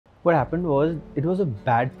What happened was, it was a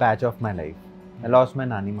bad patch of my life. I lost my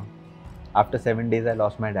nanima. After 7 days, I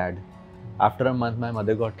lost my dad. After a month, my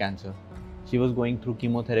mother got cancer. She was going through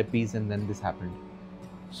chemotherapies, and then this happened.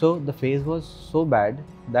 So the phase was so bad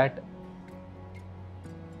that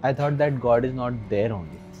I thought that God is not there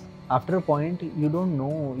only. After a point, you don't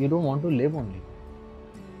know, you don't want to live only.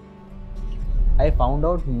 I found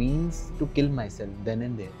out means to kill myself then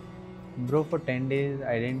and there. Bro, for 10 days,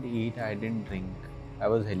 I didn't eat, I didn't drink. I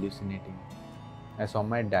was hallucinating. I saw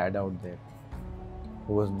my dad out there,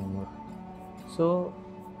 who was no more. So,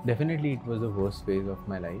 definitely it was the worst phase of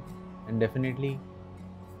my life. And definitely,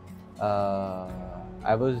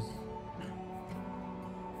 I was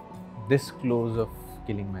this close of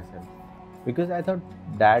killing myself. Because I thought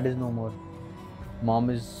dad is no more. Mom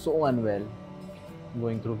is so unwell,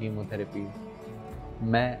 going through chemotherapy.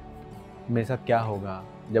 मेरे साथ क्या होगा,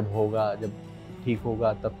 जब ठीक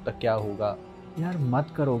होगा तब तक क्या होगा. यार मत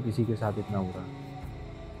करो किसी के साथ इतना बुरा,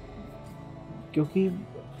 क्योंकि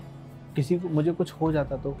किसी को मुझे कुछ हो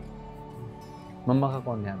जाता तो मम्मा का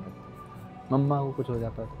कौन ध्यान रखता. मम्मा को कुछ हो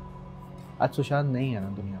जाता तो आज सुशांत नहीं है ना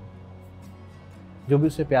दुनिया में. जो भी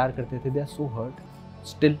उससे प्यार करते थे, they are so hurt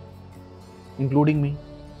still, including me.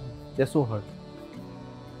 They are so hurt.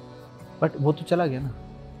 But वो तो चला गया ना.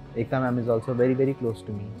 Ektaa ma'am is also very very close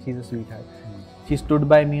to me. She's a sweetheart. She stood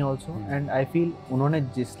by me also, and I feel उन्होंने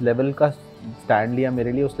जिस level का stand लिया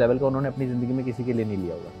मेरे लिए, उस level का उन्होंने अपनी ज़िंदगी में किसी के लिए नहीं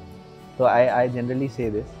लिया होगा. तो I generally say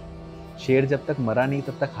this, शेर जब तक मरा नहीं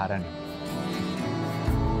तब तक हारा नहीं.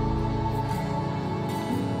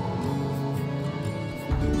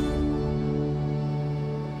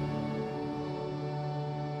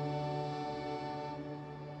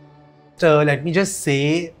 Let me just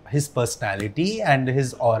say, his personality and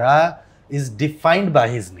his aura is defined by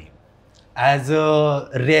his name. As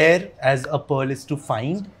rare as a pearl is to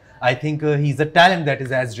find, I think he's a talent that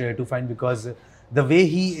is as rare to find, because the way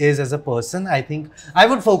he is as a person, I think I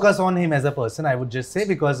would focus on him as a person, I would just say,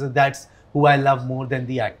 because that's who I love more than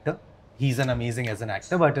the actor. He's an amazing as an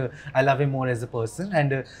actor, but I love him more as a person,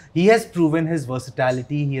 and he has proven his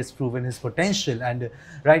versatility, he has proven his potential, and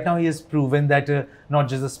right now he has proven that not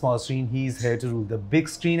just the small screen, he's here to rule the big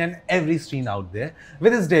screen and every screen out there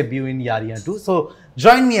with his debut in Yaariyan 2. So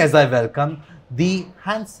join me as I welcome the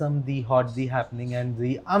handsome, the hot, the happening, and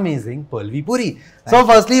the amazing Pearl V Puri. So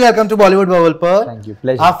firstly, welcome to Bollywood Bubble, Pearl. Thank you,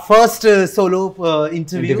 pleasure. Our first solo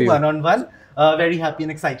interview one-on-one. Very happy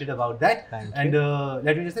and excited about that. And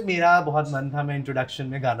let me just say, मेरा बहुत मन था मैं introduction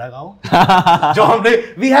में गाना गाऊं. जो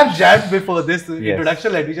हमने we have jammed before this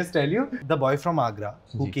introduction. Let me just tell you, the boy from Agra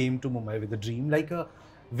who came to Mumbai with a dream. Like,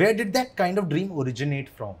 where did that kind of dream originate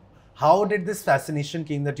from? How did this fascination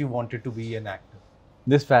came that you wanted to be an actor?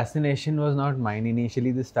 This fascination was not mine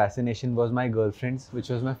initially. This fascination was my girlfriend's, which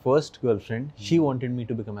was my first girlfriend. She wanted me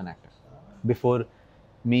to become an actor before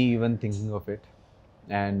me even thinking of it.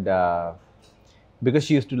 And because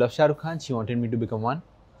she used to love Shah Rukh Khan, she wanted me to become one.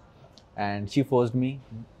 And she forced me,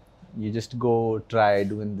 you just go try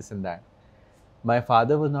doing this and that. My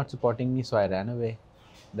father was not supporting me, so I ran away.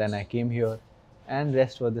 Then I came here, and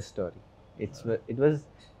rest was the story. It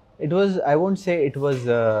was I won't say it was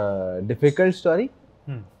a difficult story,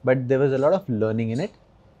 but there was a lot of learning in it,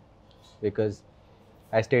 because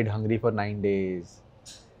I stayed hungry for 9 days.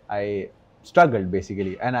 I struggled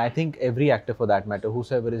basically, and I think every actor for that matter,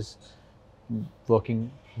 whosoever is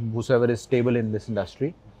working, whosoever is stable in this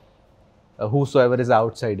industry, whosoever is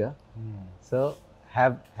outsider, so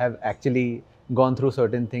have actually gone through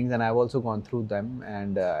certain things, and I've also gone through them,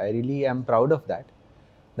 and I really am proud of that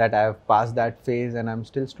I have passed that phase and I'm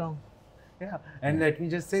still strong. Yeah, and let me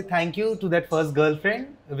just say thank you to that first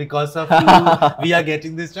girlfriend. Because of you, we are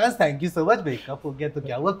getting this chance. Thank you so much. Breakup हो गया तो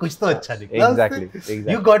क्या हुआ? कुछ तो अच्छा निकला.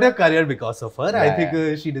 Exactly. You got a career because of her. I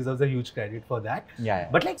think she deserves a huge credit for that. Yeah.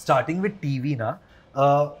 But like starting with TV, na,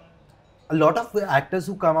 a lot of actors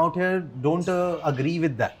who come out here don't agree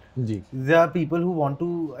with that. There are people who want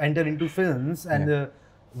to enter into films, and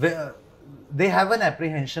they have an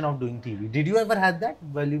apprehension of doing TV. Did you ever had that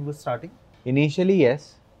while you were starting? Initially,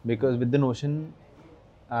 yes. Because with the notion,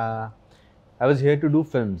 I was here to do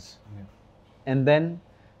films. And then,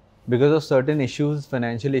 because of certain issues,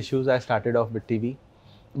 financial issues, I started off with TV.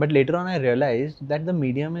 But later on, I realized that the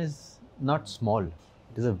medium is not small.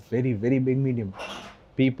 It is a very, very big medium.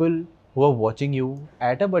 People who are watching you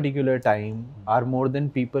at a particular time are more than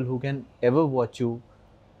people who can ever watch you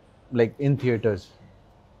like in theaters.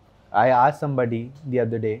 I asked somebody the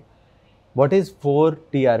other day, what is 4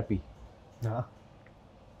 TRP?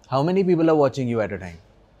 How many people are watching you at a time?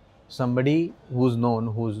 Somebody who's known,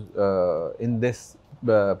 who's in this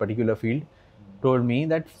particular field, told me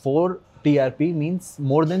that 4 TRP means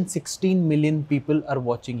more than 16 million people are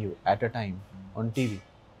watching you at a time on TV.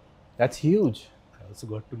 That's huge. I also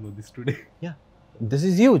got to know this today. Yeah, this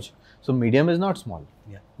is huge. So medium is not small.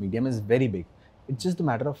 Yeah. Medium is very big. It's just a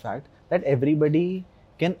matter of fact that everybody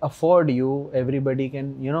can afford you. Everybody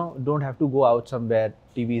can, don't have to go out somewhere.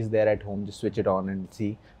 TV is there at home. Just switch it on and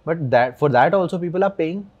see. But for that also people are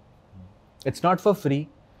paying. It's not for free.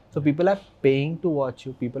 So people are paying to watch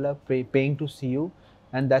you. People are paying to see you.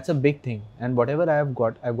 And that's a big thing. And whatever I've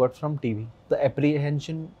got from TV. The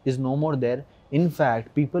apprehension is no more there. In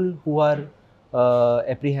fact, people who are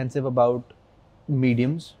apprehensive about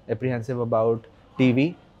mediums, apprehensive about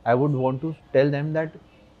TV, I would want to tell them that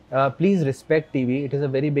please respect TV. It is a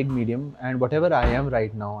very big medium, and whatever I am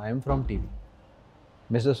right now, I am from TV.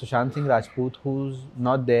 Mr. Sushant Singh Rajput, who's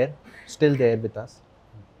not there, still there with us,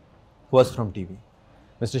 was from TV.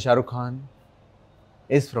 Mr. Shah Rukh Khan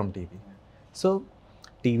is from TV. So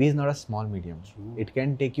TV is not a small medium. True. It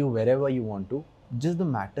can take you wherever you want to. Just the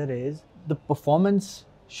matter is the performance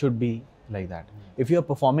should be like that. If you are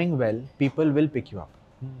performing well, people will pick you up.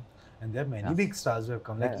 And there are many big stars who have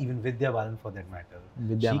come, like even Vidya Balan for that matter.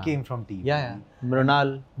 She came from TV. Yeah.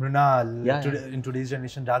 Mrunal. In today's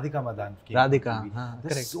generation, Radhika Madan came from TV.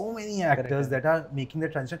 There's so many actors that are making the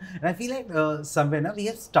transition. And I feel like somewhere now we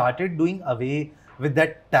have started doing away with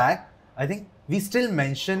that tag. I think we still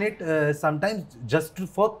mention it sometimes just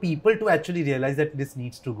for people to actually realize that this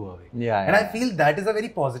needs to go away. I feel that is a very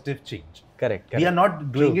positive change. Correct. We are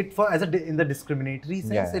not doing it for in the discriminatory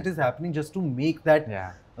sense. It is happening just to make that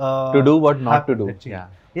to do what not to do.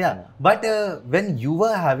 But when you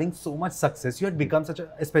were having so much success, you had become such a,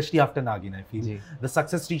 especially after Nagin, I feel the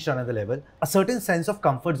success reached another level. A certain sense of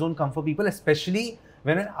comfort zone come for people, especially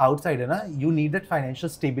when an outsider, you need that financial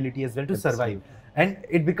stability as well to survive. And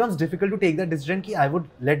it becomes difficult to take that decision that I would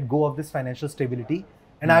let go of this financial stability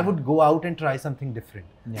and I would go out and try something different,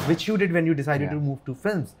 which you did when you decided to move to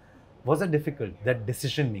films. Was it difficult, that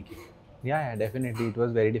decision making? Yeah, definitely. It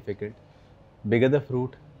was very difficult. Bigger the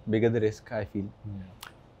fruit, bigger the risk, I feel.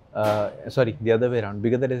 Sorry, the other way around.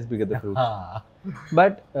 Bigger the risk, bigger the fruit.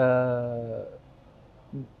 But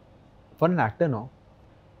for an actor, no,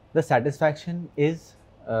 the satisfaction is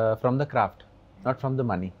from the craft, not from the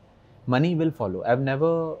money. Money will follow. I've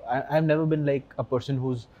never been like a person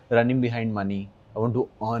who's running behind money. I want to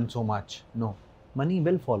earn so much. No, money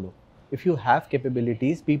will follow. If you have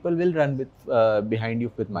capabilities, people will run with behind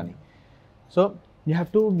you with money. So you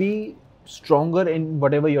have to be stronger in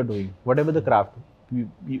whatever you're doing, whatever the craft.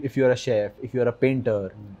 If you're a chef, if you're a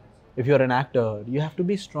painter, if you're an actor, you have to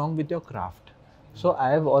be strong with your craft. So I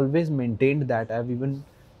have always maintained that.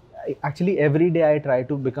 Actually every day I try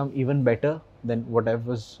to become even better than what I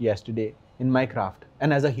was yesterday in my craft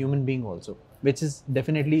and as a human being also, which is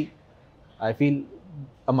definitely, I feel,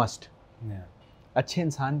 a must. अच्छे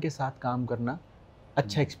इंसान के साथ काम करना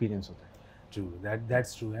अच्छा experience होता है. True,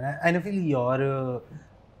 that's true, and I feel your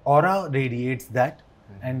aura radiates that,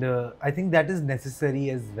 and I think that is necessary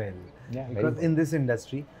as well. Because in this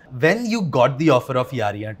industry, when you got the offer of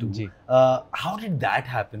Yaariyan 2, how did that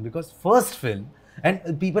happen? Because first film,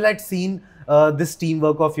 and people had seen this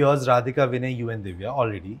teamwork of yours, Radhika, Vinay, you and Divya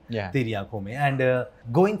already, Teri Aankhon Mein, and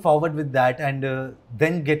going forward with that, and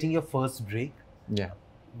then getting your first break.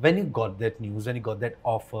 When you got that news, when you got that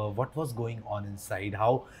offer, what was going on inside?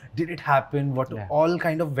 How did it happen? What all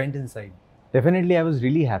kind of went inside? Definitely, I was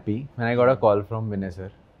really happy when I got a call from Vinay sir.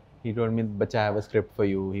 He told me, "Bacha, I have a script for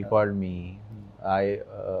you." He called me. I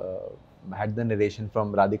had the narration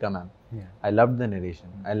from Radhika ma'am. I loved the narration.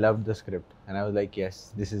 I loved the script, and I was like,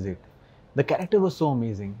 "Yes, this is it." The character was so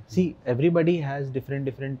amazing. See, everybody has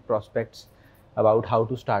different prospects about how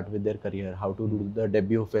to start with their career, how to do the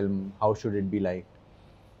debut film, how should it be like.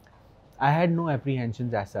 I had no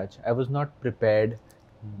apprehensions as such. I was not prepared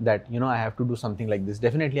that, I have to do something like this.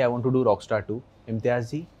 Definitely, I want to do Rockstar 2.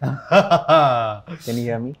 Imtiaz ji. Can you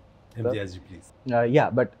hear me? Imtiaz ji, please.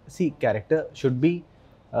 But see, character should be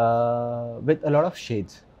with a lot of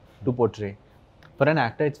shades to portray. For an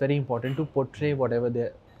actor, it's very important to portray whatever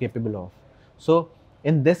they're capable of. So,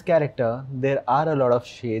 in this character, there are a lot of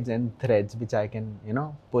shades and threads which I can,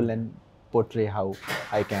 pull and portray how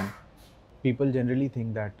I can. People generally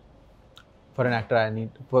think that for an actor, I need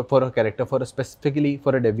for a character, specifically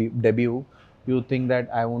for a debut, you think that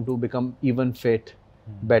I want to become even fit,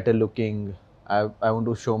 better looking. I want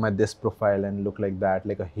to show my this profile and look like that,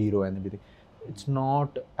 like a hero and everything. It's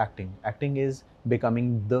not acting. Acting is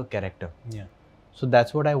becoming the character. So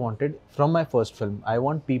that's what I wanted from my first film. I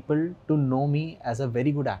want people to know me as a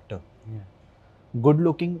very good actor. Good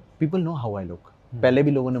looking, people know how I look. पहले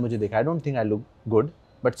भी लोगों ने मुझे देखा. I don't think I look good,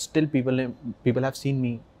 but still people have seen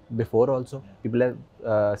me before also. People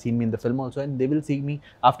have seen me in the film also, and they will see me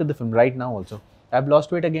after the film right now also. I've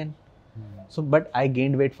lost weight again. So, but I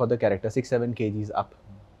gained weight for the character, 6-7 kgs up,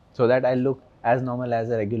 so that I look as normal as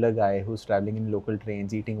a regular guy who's traveling in local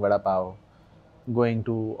trains, eating vada pav, going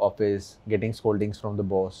to office, getting scoldings from the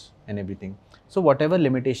boss and everything. So whatever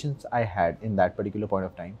limitations I had in that particular point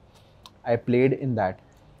of time, I played in that,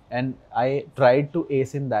 and I tried to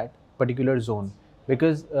ace in that particular zone,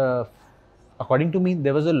 because according to me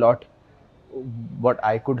there was a lot what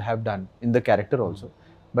I could have done in the character also,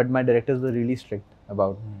 but my directors were really strict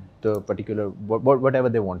about the particular whatever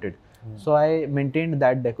they wanted. So I maintained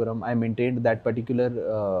that decorum. I maintained that particular,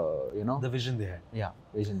 The vision they had. yeah,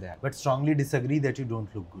 vision they had. But strongly disagree that you don't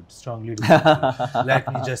look good. Strongly disagree.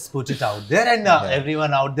 Let me just put it out there, and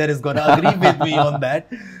everyone out there is gonna agree with me on that.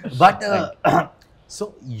 But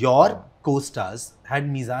so your co-stars had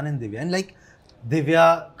Meezaan and Divya, and like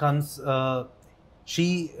Divya comes,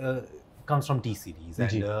 she comes from T series,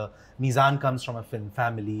 and Meezaan comes from a film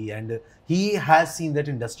family, and he has seen that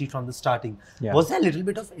industry from the starting. Yeah. Was there a little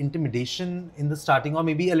bit of intimidation in the starting, or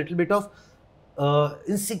maybe a little bit of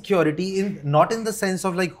insecurity, not in the sense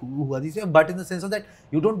of like who are these, but in the sense of that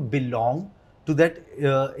you don't belong to that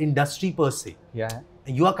industry per se. Yeah.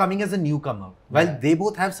 You are coming as a newcomer, while they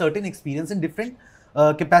both have certain experience in different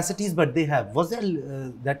capacities, but they have. Was there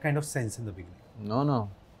that kind of sense in the beginning? No.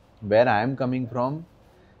 Where I am coming from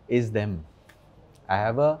is them. I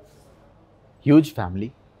have a huge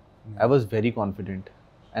family. I was very confident.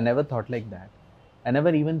 I never thought like that. I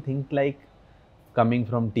never even think like coming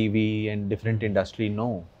from TV and different industry.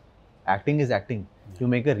 No. Acting is acting. You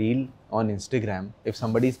make a reel on Instagram. If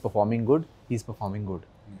somebody is performing good, he's performing good.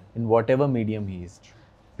 In whatever medium he is.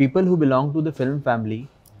 People who belong to the film family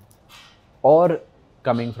or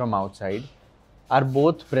coming from outside are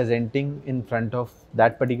both presenting in front of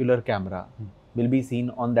that particular camera, will be seen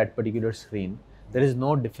on that particular screen. There is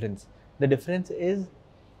no difference. The difference is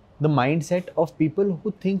the mindset of people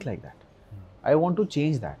who think like that. I want to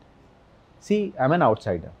change that. See, I'm an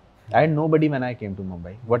outsider. I had nobody when I came to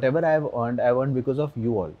Mumbai. Whatever I've earned because of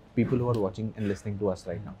you all, people who are watching and listening to us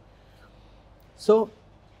right now. So,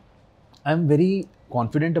 I'm very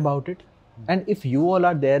confident about it. And if you all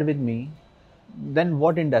are there with me, then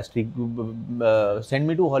what industry? Send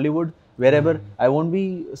me to Hollywood, wherever. I won't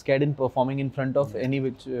be scared in performing in front of any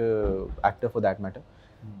which actor for that matter.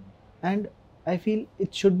 And I feel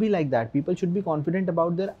it should be like that. People should be confident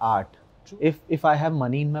about their art. If I have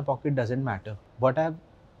money in my pocket, doesn't matter. What I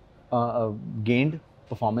have gained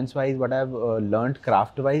performance-wise, what I have learned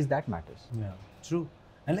craft-wise, that matters. Yeah, true.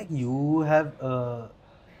 And like you have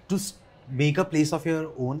to make a place of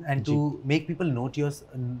your own and to make people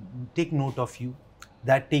take note of you.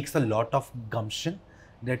 That takes a lot of gumption.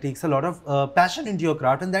 That takes a lot of passion into your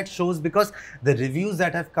craft, and that shows because the reviews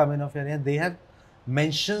that have come in of Yaariyan, they have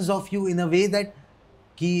mentions of you in a way that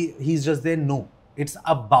he's just there. No, it's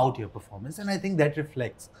about your performance, and I think that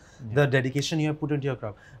reflects the dedication you have put into your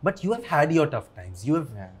craft. But you have had your tough times. You have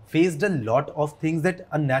faced a lot of things that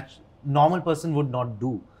a normal person would not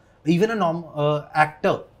do. Even a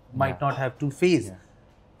actor might not have to face.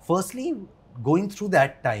 Firstly, going through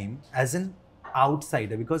that time as an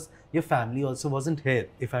outsider, because your family also wasn't here,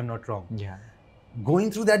 if I'm not wrong. Yeah.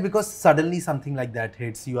 Going through that because suddenly something like that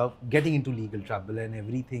hits, you are getting into legal trouble and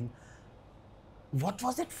everything. What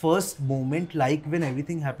was that first moment like when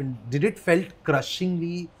everything happened? Did it felt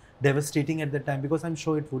crushingly devastating at that time? Because I'm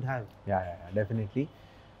sure it would have. Yeah, definitely.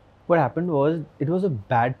 What happened was, it was a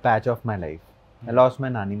bad patch of my life. I lost my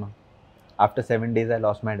nanima. After 7 days, I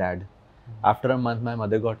lost my dad. After a month, my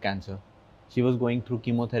mother got cancer. She was going through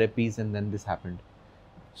chemotherapies, and then this happened.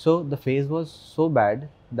 So the phase was so bad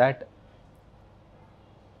that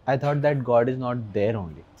I thought that God is not there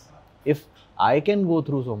only. If I can go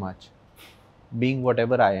through so much, being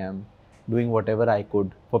whatever I am, doing whatever I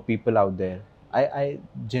could for people out there, I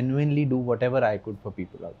genuinely do whatever I could for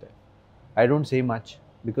people out there. I don't say much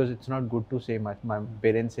because it's not good to say much. My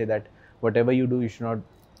parents say that whatever you do, you should not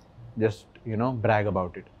just, brag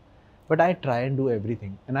about it. But I try and do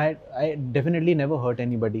everything. And I definitely never hurt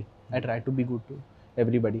anybody. I try to be good to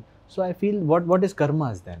everybody. So I feel, what is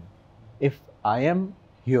karmas then? If I am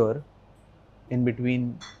here in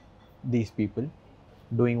between these people,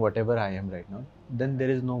 doing whatever I am right now, then there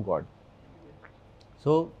is no God.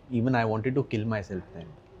 So even I wanted to kill myself then.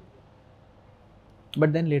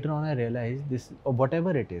 But then later on I realized this,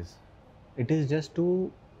 whatever it is just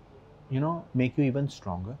to, make you even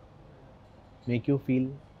stronger, make you feel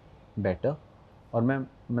better. और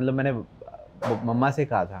मैंने मम्मा से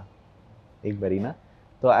कहा था एक बारी ना,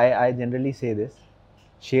 तो I generally say this,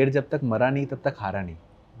 शेर जब तक मरा नहीं तब तक हारा नहीं.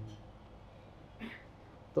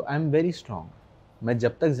 तो आई एम वेरी स्ट्रॉन्ग। मैं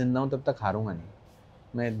जब तक जिंदा हूँ तब तक हारूंगा नहीं,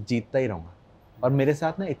 मैं जीतता ही रहूँगा। और मेरे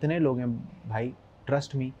साथ ना इतने लोग हैं भाई,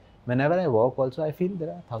 trust me, whenever I walk also I feel there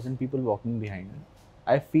are 1,000 people walking behind me.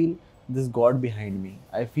 I feel this God behind me.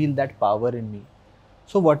 I feel that power in me.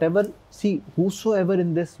 So whatever, see, whosoever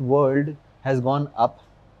in this world has gone up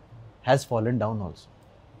has fallen down also.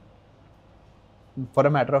 For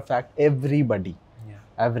a matter of fact, everybody. Yeah.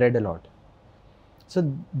 I've read a lot. So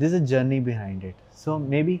there's a journey behind it. So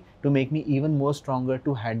maybe to make me even more stronger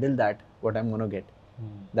to handle that, what I'm going to get.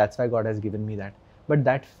 That's why God has given me that. But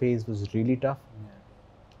that phase was really tough.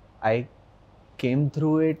 I came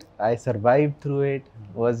through it, I survived through it,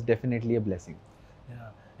 was definitely a blessing. Yeah,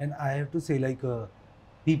 and I have to say, like,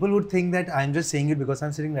 people would think that I'm just saying it because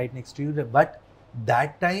I'm sitting right next to you, but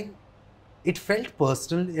that time it felt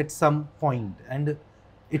personal at some point, and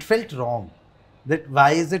it felt wrong. That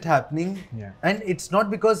why is it happening? Yeah. And it's not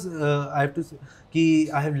because I have to say ki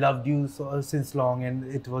I have loved you since long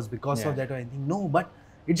and it was because of that or anything. No, but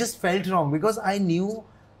it just felt wrong because I knew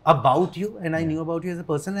about you and I knew about you as a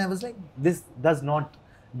person, and I was like, this does not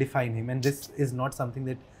define him and this is not something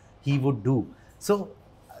that he would do. So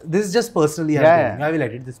this is just personally I'm telling you. I will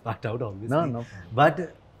edit this part out obviously. No problem.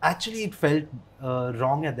 But actually it felt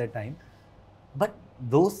wrong at that time. But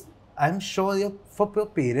those, I'm sure for your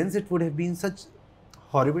parents it would have been such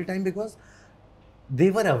horrible time because they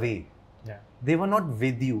were away. Yeah. They were not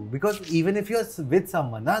with you, because even if you're with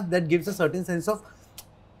someone, that gives a certain sense of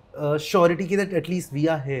surety that at least we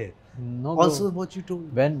are here. No, Also, bro, what you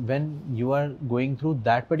told. when you are going through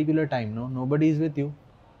that particular time, no, nobody is with you,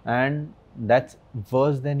 and that's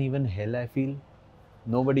worse than even hell. I feel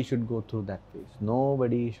nobody should go through that phase.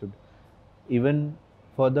 Nobody should, even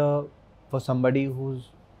for somebody who's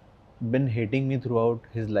been hating me throughout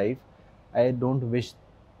his life. I don't wish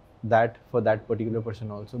that for that particular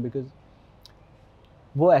person also, because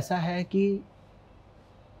वो ऐसा है कि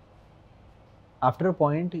after a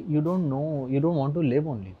point you don't know, you don't want to live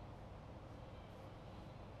only.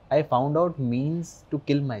 I found out means to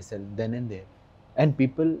kill myself then and there. And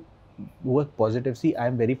people who are positive, see, I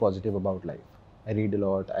am very positive about life. I read a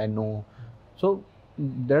lot, I know. So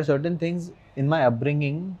there are certain things in my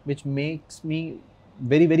upbringing which makes me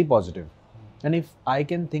very, very positive. And if I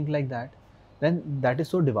can think like that, then that is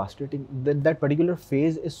so devastating. That particular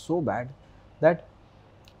phase is so bad that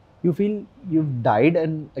you feel you've died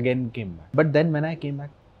and again came back. But then when I came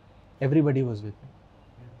back, everybody was with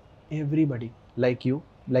me. Everybody, like you,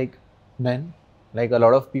 like men, like a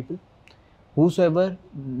lot of people. Whosoever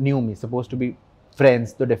knew me, supposed to be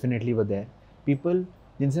friends, तो definitely were there. People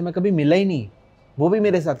जिनसे मैं कभी मिला ही नहीं, वो भी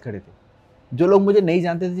मेरे साथ खड़े थे. जो लोग मुझे नहीं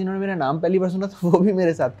जानते थे, जिन्होंने मेरा नाम पहली बार सुना था, वो भी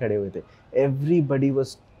मेरे साथ खड़े हुए थे. Everybody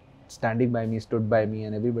was standing by me, stood by me,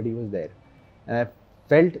 and everybody was there. And I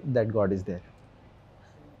felt that God is there.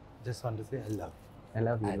 Just want to say I love. I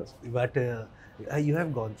love you. But you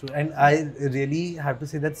have gone through, and I really have to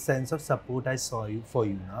say that sense of support I saw for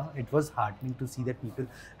you now. It was heartening to see that people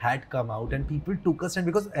had come out and people took a stand,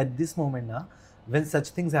 because at this moment now, when such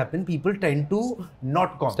things happen, people tend to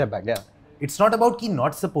not come. Step back, yeah. It's not about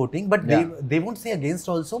not supporting, but they won't say against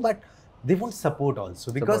also, but they won't support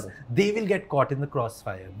also, because they will get caught in the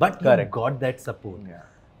crossfire. But you got that support. Yeah.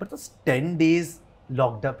 But those 10 days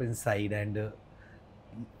locked up inside and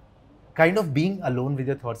kind of being alone with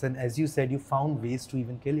your thoughts, and as you said, you found ways to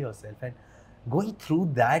even kill yourself, and going through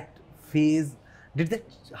that phase,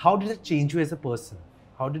 how did that change you as a person?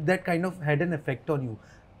 How did that kind of had an effect on you?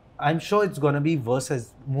 I'm sure it's gonna be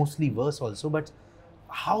mostly worse also, but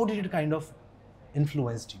how did it kind of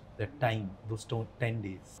influenced you that time, those 10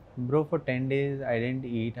 days? Bro, for 10 days, I didn't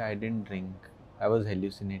eat, I didn't drink. I was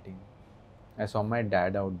hallucinating. I saw my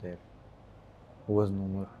dad out there, who was no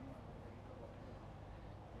more.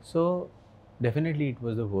 So, definitely it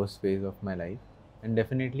was the worst phase of my life. And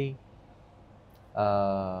definitely,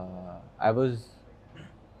 I was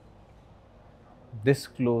this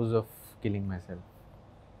close of killing myself.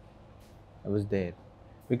 I was there.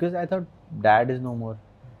 Because I thought dad is no more.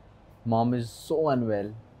 Mom is so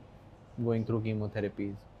unwell, going through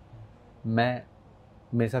chemotherapies.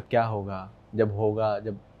 मेरे साथ क्या होगा,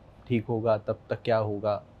 जब ठीक होगा तब तक क्या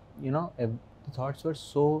होगा, you know, the thoughts were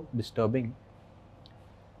so disturbing.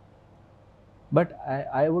 But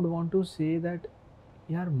I would want to say that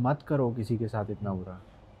यार मत करो किसी के साथ इतना बुरा,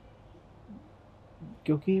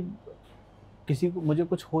 क्योंकि मुझे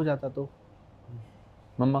कुछ हो जाता तो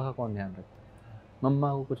मम्मा का कौन ध्यान रखता,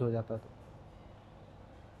 मम्मा को कुछ हो जाता तो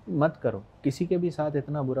मत करो, किसी के भी साथ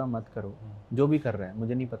इतना बुरा मत करो. जो भी कर रहा है,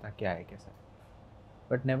 मुझे नहीं पता क्या है कैसा है,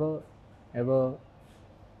 but never ever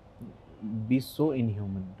be so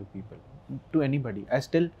inhuman to people, to anybody. I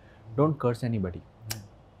still don't curse anybody.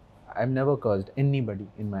 I've never cursed anybody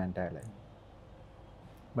in my entire life.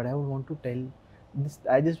 But I would want to tell this,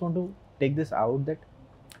 I just want to take this out that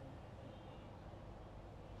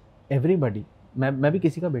everybody, मैं भी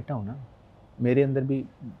किसी का बेटा हूँ ना, मेरे अंदर भी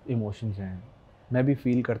इमोशंस हैं, मैं भी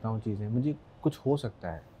फील करता हूँ चीज़ें, मुझे कुछ हो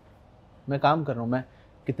सकता है, मैं काम कर रहा हूँ, मैं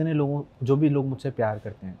कितने लोगों, जो भी लोग मुझसे प्यार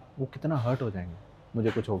करते हैं वो कितना हर्ट हो जाएंगे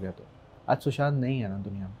मुझे कुछ हो गया तो। आज सुशांत नहीं है ना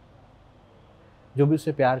दुनिया में, जो भी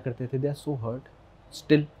उससे प्यार करते थे, they are so hurt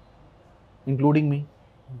still, including me,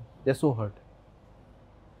 they are so hurt.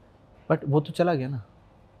 But वो तो चला गया ना,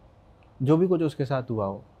 जो भी कुछ उसके साथ हुआ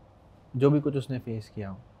हो, जो भी कुछ उसने फेस किया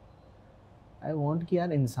हो, आई वॉन्ट कि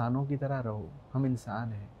यार इंसानों की तरह रहो, हम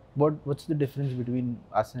इंसान हैं। What's the difference between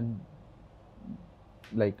us and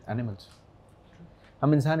like animals?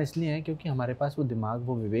 हम इंसान इसलिए हैं क्योंकि हमारे पास वो दिमाग,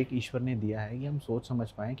 वो विवेक ईश्वर ने दिया है कि हम सोच समझ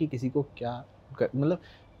पाएँ कि किसी को क्या मतलब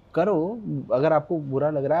करो। अगर आपको बुरा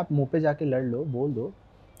लग रहा है, आप मुंह पे जाके लड़ लो, बोल दो,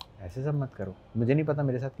 ऐसे सब मत करो। मुझे नहीं पता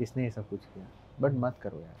मेरे साथ किसने ये सब कुछ किया, बट मत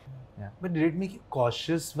करो यार। But did it make you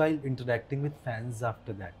cautious while interacting with fans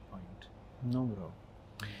after that point? No bro,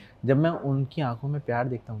 जब मैं उनकी आंखों में प्यार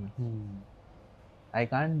देखता हूँ ना, I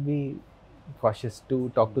can't be cautious to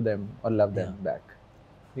talk to them or love them back,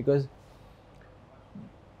 because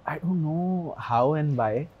I don't know how and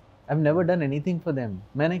why. I've never done anything for them.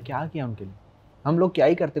 मैंने क्या किया उनके लिए? हम लोग क्या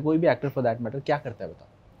ही करते, कोई भी एक्टर फॉर दैट मैटर क्या करता है बताओ,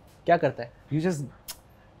 क्या करता है? You just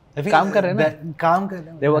काम कर रहे हैं ना, काम कर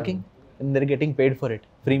रहे हैं, they're working and they're getting paid for it.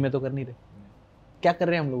 Free में तो कर नहीं रहे, क्या कर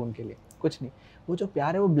रहे हैं हम लोग उनके लिए? कुछ नहीं। वो जो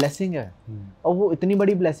प्यार है वो ब्लेसिंग है, और वो इतनी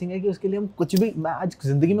बड़ी ब्लेसिंग है कि उसके लिए हम कुछ भी, मैं आज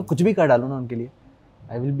जिंदगी में कुछ भी कर डालूँ ना उनके लिए,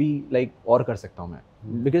 आई विल बी लाइक और कर सकता हूँ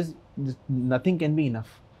मैं, because nothing can be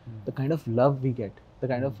enough. The kind of love we get, the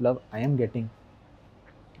kind of love I am getting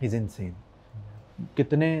is insane.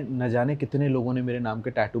 कितने न जाने कितने लोगों ने मेरे नाम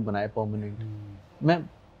के टैटू बनाए परमानेंट, मैं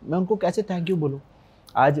उनको कैसे थैंक यू बोलूँ?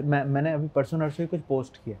 आज मैंने अभी परसों नरसों कुछ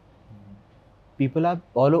पोस्ट किया, people are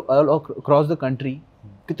all across the country,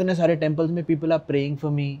 कितने सारे टेम्पल्स में people are praying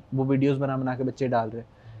for me, वो वीडियोस बना के बच्चे डाल रहे हैं।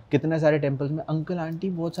 कितने सारे टेम्पल्स में अंकल आंटी,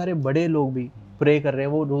 बहुत सारे बड़े लोग भी प्रे कर रहे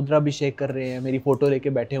हैं, वो रुद्राभिषेक कर रहे हैं, मेरी फ़ोटो लेके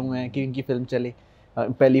बैठे हुए हैं कि उनकी फिल्म चले,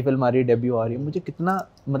 पहली फिल्म आ रही है, डेब्यू आ रही है। मुझे कितना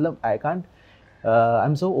मतलब I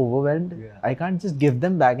am so overwhelmed, I can't just give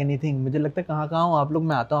them back anything. मुझे लगता है कहाँ हो आप लोग,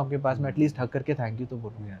 मैं आता हूँ आपके पास, मैं एटलीस्ट हक करके थैंक यू तो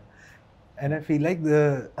बोलूँ। And I feel like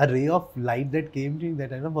a ray of light that came to you that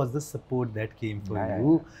time was the support that came for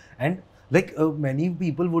you. And like many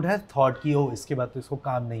people would have thought कि oh इसके बाद तो इसको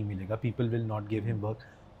काम नहीं मिलेगा, people will not give him work.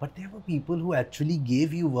 But there were people who actually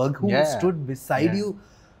gave you work, who stood beside you,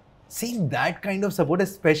 seeing that kind of support,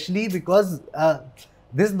 especially because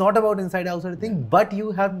this is not about inside outside thing, but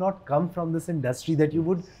you have not come from this industry that you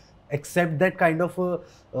would accept that kind of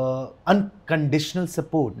unconditional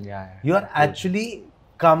support. You are actually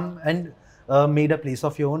come and made a place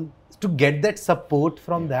of your own to get that support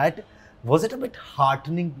from that. Was it a bit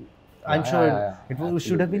heartening? I'm sure it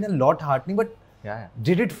should have been a lot heartening, but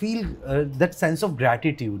did it feel that sense of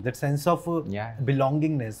gratitude, that sense of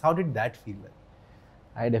belongingness? How did that feel like?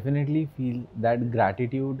 I definitely feel that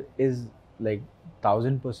gratitude is like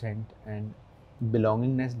 1000%, and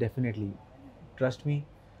belongingness definitely. Trust me,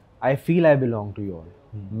 I feel I belong to you all.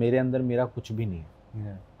 मेरे अंदर मेरा कुछ भी नहीं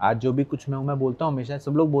है। आज जो भी कुछ मैं हूँ, मैं बोलता हूँ हमेशा,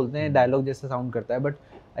 सब लोग बोलते हैं डायलॉग जैसा साउंड करता है, but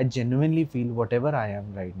I genuinely feel what ever I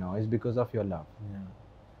am right now is because of your love.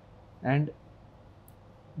 And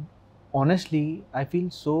honestly I feel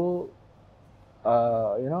so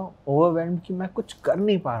overwhelmed कि मैं कुछ कर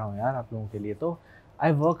नहीं पा रहा हूँ यार आप लोगों के लिए। तो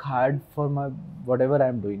I work hard for my what ever I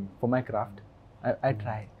am doing for my craft.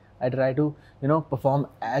 I try to perform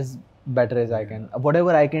as better as I can,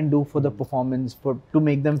 whatever I can do for the performance, to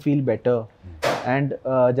make them feel better. And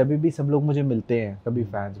जब भी सब लोग मुझे मिलते हैं, कभी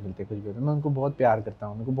fans मिलते हैं, कुछ भी होता है, मैं उनको बहुत प्यार करता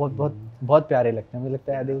हूँ, उनको बहुत प्यारे लगते हैं। मुझे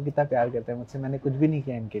लगता है देखो कितना प्यार करते हैं मुझसे, मैंने कुछ भी नहीं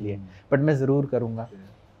किया इनके लिए, बट मैं ज़रूर करूँगा।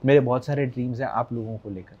 मेरे बहुत सारे ड्रीम्स हैं आप लोगों को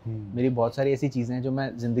लेकर, मेरी बहुत सारी ऐसी चीज़ें हैं जो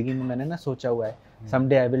मैं ज़िंदगी में मैंने ना सोचा हुआ है,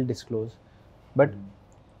 someday I will disclose, but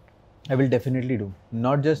I will definitely do,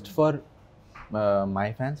 not just for my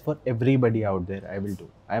fans, for everybody out there I will do.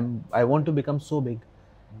 I want to become so big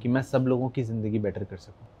कि मैं सब लोगों की ज़िंदगी बेटर कर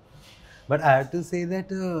सकूँ। But I have to say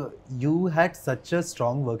that you had such a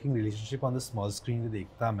strong working relationship on the small screen with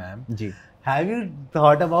Ektaa ma'am. Ji. Have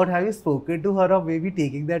you spoken to her of maybe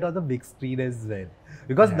taking that on the big screen as well?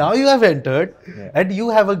 Because now you have entered and you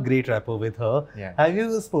have a great rapport with her. Have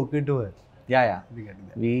you spoken to her? Yeah.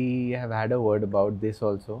 We have had a word about this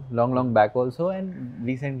also, long back also, and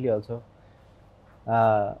recently also.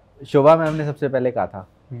 Shobha ma'am ने सबसे पहले कहा था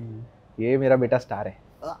ये मेरा बेटा star है,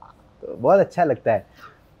 तो बहुत अच्छा लगता है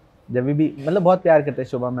जब भी, मतलब बहुत प्यार करते हैं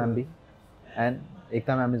शोभा मैम भी। And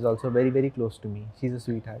Ekta ma'am is also very very close to me. She's a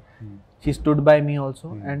sweetheart. She stood by me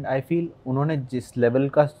also, and I feel उन्होंने जिस level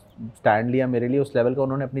का stand लिया मेरे लिए, उस level का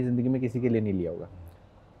उन्होंने अपनी ज़िंदगी में किसी के लिए नहीं लिया होगा.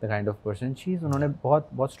 The kind of person she is, उन्होंने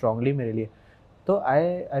बहुत strongly मेरे लिए. तो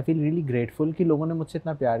I feel really grateful कि लोगों ने मुझसे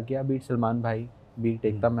इतना प्यार किया. Be it सलमान भाई, be it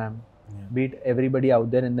Ekta ma'am, be it everybody out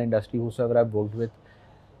there in the industry, whosoever I've worked with,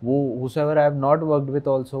 whosoever I have not worked with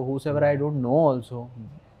also, whosoever I don't know also.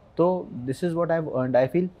 So this is what I've earned. I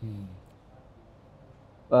feel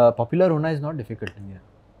popular होना is not difficult.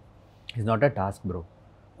 It's not a task, bro.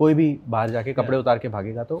 कोई भी बाहर जाके कपड़े उतार के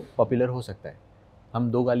भागेगा तो पॉपुलर हो सकता है.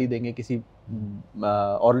 हम 2 गाली देंगे किसी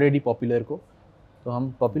ऑलरेडी पॉपुलर को तो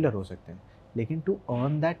हम पॉपुलर हो सकते हैं. लेकिन टू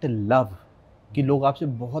अर्न दैट लव कि लोग आपसे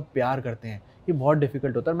बहुत प्यार करते हैं, ये बहुत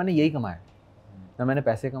डिफिकल्ट होता है. मैंने यही कमाया, ना मैंने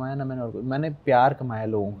पैसे कमाया, ना मैंने प्यार कमाया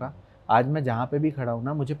लोगों का. आज मैं जहाँ पे भी खड़ा हूँ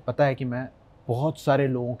ना, मुझे पता है कि मैं बहुत सारे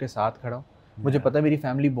लोगों के साथ खड़ा हूँ. मुझे पता है मेरी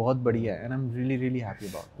फैमिली बहुत बड़ी है, and I'm really really happy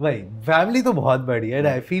about it. भाई फैमिली तो बहुत बड़ी है, and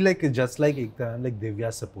I feel like just like Ekta, like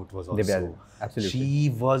Divya's support was also. Divya, absolutely. She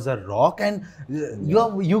was a rock, and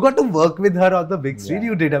you got to work with her on the big screen.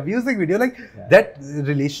 You did a music video, like that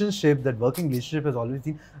relationship, that working relationship has always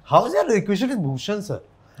been. How's your equation with Bhushan sir?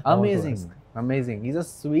 Amazing, amazing. He's a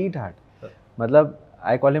sweetheart. मतलब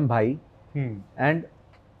I call him bhai, and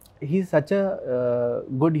he's such a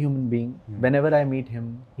good human being. Whenever I meet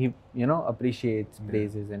him, he appreciates,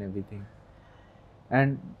 praises and everything.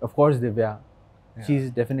 And of course Divya,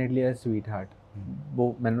 she's definitely a sweetheart. वो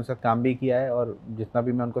मैंने उसके साथ काम भी किया है और जितना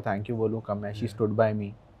भी मैं उनको थैंक यू बोलूँ कम है. She stood by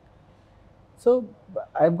me. So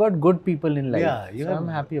I've got good people in life. So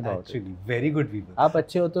I'm happy about actually, very good people. आप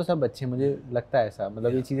अच्छे हो तो सब अच्छे, मुझे लगता है ऐसा.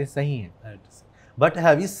 मतलब ये चीज़ें सही हैं. But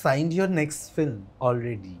have you signed your next film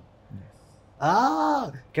already?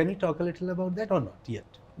 Can you talk a little about that or not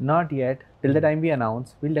yet? Not yet. Till the time we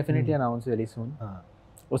announce, we'll definitely announce very soon.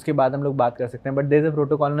 उसके बाद हम लोग बात कर सकते हैं. But there's a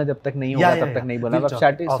protocol ना, जब तक नहीं होगा तब तक नहीं बोला.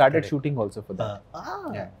 I've started shooting also for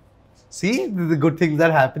that. See, the good things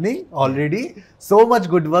are happening already. So much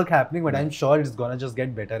good work happening, but I'm sure it's gonna just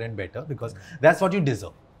get better and better because that's what you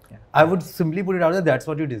deserve. I would simply put it out there, that's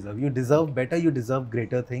what you deserve. You deserve better, you deserve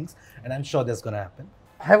greater things, and I'm sure that's gonna happen.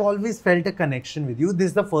 I've always felt a connection with you. This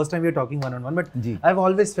is the first time we're talking one-on-one, but I've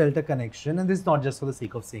always felt a connection, and this is not just for the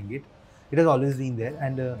sake of saying it. It has always been there,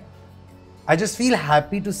 and I just feel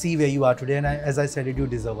happy to see where you are today. And as I said it, you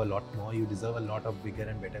deserve a lot more. You deserve a lot of bigger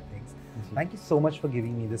and better things. Thank you so much for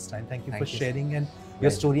giving me this time. Thank you for sharing and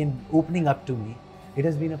your story and opening up to me. It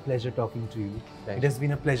has been a pleasure talking to you. It has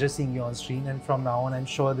been a pleasure seeing you on screen, and from now on, I'm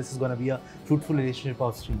sure this is going to be a fruitful relationship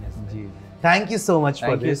off screen as well. Thank you so much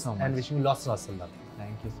for this, and wishing you lots of love.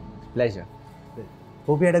 Thank you so much. Pleasure.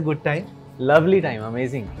 Hope you had a good time. Lovely time.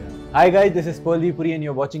 Amazing. Hi guys, this is Pearl V Puri, and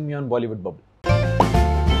you're watching me on Bollywood Bubble.